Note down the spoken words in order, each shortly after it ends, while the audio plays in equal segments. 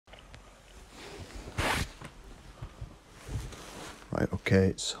Right, okay,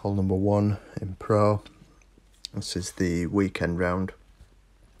 it's hole number 1 in Pro. This is the weekend round.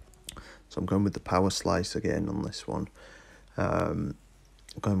 So I'm going with the POWERSLICE again on this one.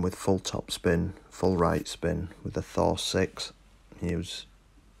 Going with full top spin, full right spin with a Thor 6. Use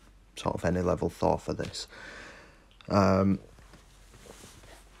sort of any level Thor for this. The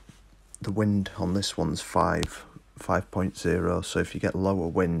wind on this one's 5.0, so if you get lower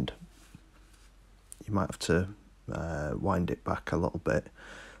wind, you might have to wind it back a little bit.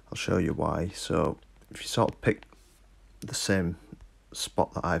 I'll show you why. So if you sort of pick the same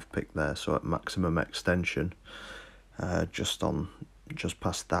spot that I've picked there, so at maximum extension, just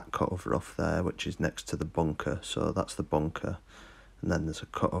past that cut of rough there, which is next to the bunker. So that's the bunker, and then there's a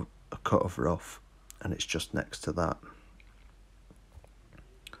cut of rough, and it's just next to that.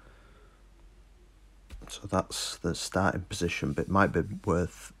 So that's the starting position, but it might be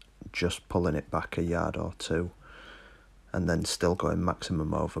worth just pulling it back a yard or two, and then still going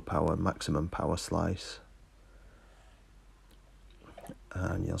maximum overpower, maximum power slice.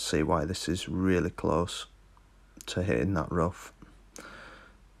 And you'll see why this is really close to hitting that rough.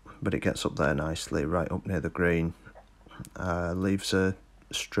 But it gets up there nicely, right up near the green. Leaves a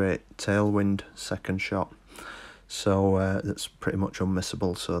straight tailwind second shot. So that's pretty much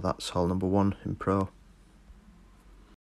unmissable. So that's hole number 1 in Pro.